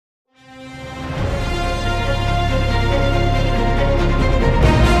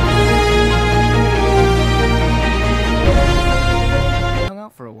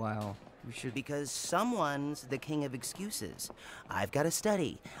out for a while. We should... Because someone's the king of excuses. I've got to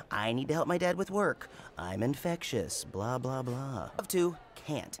study. I need to help my dad with work. I'm infectious. Blah, blah, blah. Love to,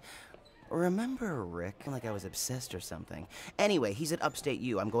 can't. Remember Rick? Like I was obsessed or something. Anyway, he's at Upstate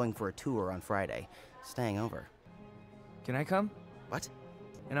U. I'm going for a tour on Friday. Staying over. Can I come? What?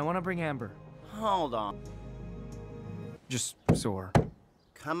 And I want to bring Amber. Hold on. Just sore.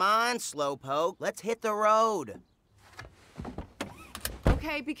 Come on, slowpoke. Let's hit the road.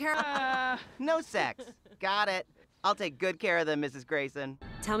 Okay, be careful. No sex. Got it. I'll take good care of them, Mrs. Grayson.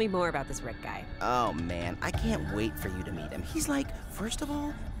 Tell me more about this Rick guy. Oh, man. I can't wait for you to meet him. He's like, first of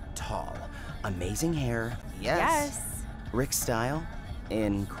all, tall. Amazing hair. Yes. Rick's style?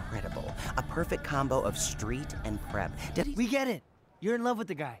 Incredible. A perfect combo of street and prep. We get it. You're in love with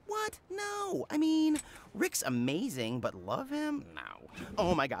the guy. What? No. I mean, Rick's amazing, but love him? No.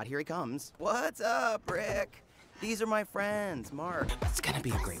 Oh my God, here he comes. What's up, Rick? These are my friends, Mark. It's gonna be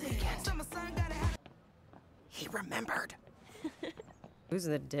a great weekend. He remembered. Who's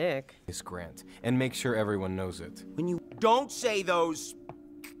the dick? Miss Grant, and make sure everyone knows it. When you don't say those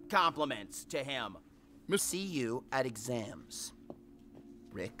compliments to him. See you at exams,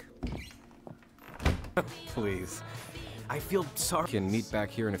 Rick. Please. I feel sorry. We can meet back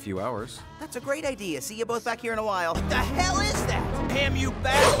here in a few hours. That's a great idea. See you both back here in a while. What the hell is that? Damn you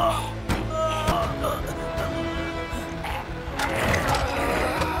back!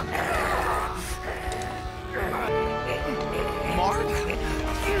 Mark?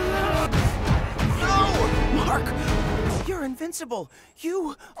 No! Mark! You're invincible.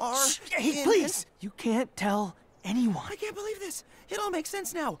 You are... Hey, please! You can't tell anyone. I can't believe this. It all makes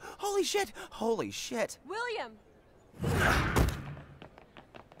sense now. Holy shit. Holy shit. William!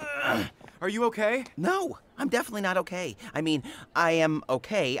 Are you okay? No, I'm definitely not okay. I mean, I am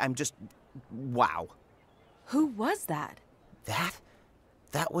okay. I'm just... wow. Who was that?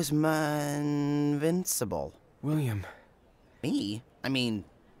 That was my Invincible. William. Me? I mean,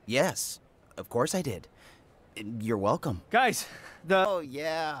 yes. Of course I did. You're welcome. Guys, Oh,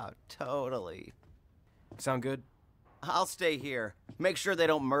 yeah, totally. Sound good? I'll stay here. Make sure they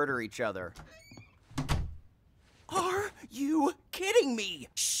don't murder each other. Are you kidding me?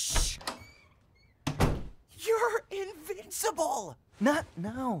 Shh! You're invincible! Not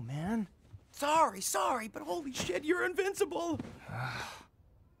now, man. Sorry, but holy shit, you're invincible!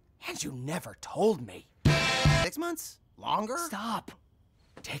 And you never told me. 6 months? Longer? Stop.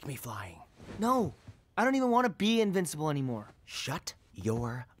 Take me flying. No, I don't even want to be invincible anymore. Shut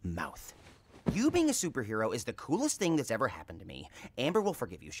your mouth. You being a superhero is the coolest thing that's ever happened to me. Amber will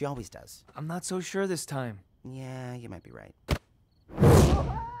forgive you. She always does. I'm not so sure this time. Yeah, you might be right.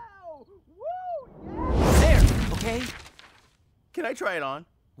 Wow! Woo! Yeah! There, okay? Can I try it on?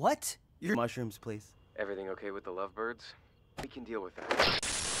 What? Your mushrooms, please. Everything okay with the lovebirds? We can deal with that.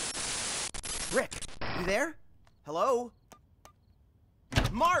 Rick, you there? Hello?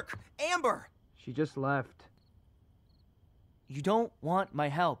 Mark! Amber! She just left. You don't want my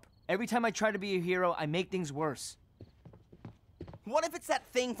help. Every time I try to be a hero, I make things worse. What if it's that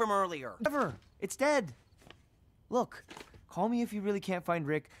thing from earlier? Never. It's dead. Look, call me if you really can't find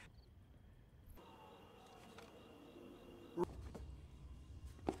Rick.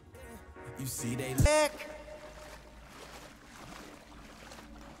 You see they Rick!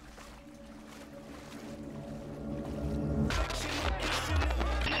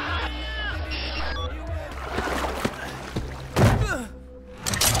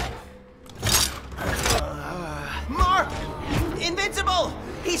 Mark! Invincible!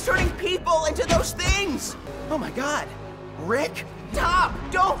 He's turning people into those things! Oh my God! Rick, stop!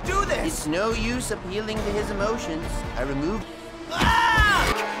 Don't do this! It's no use appealing to his emotions. I removed...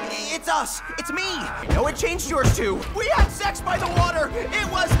 Ah! It's us! It's me! I know it changed yours too! We had sex by the water!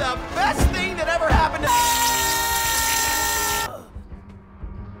 It was the best thing that ever happened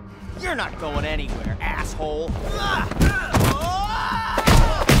to... You're not going anywhere, asshole! Ah!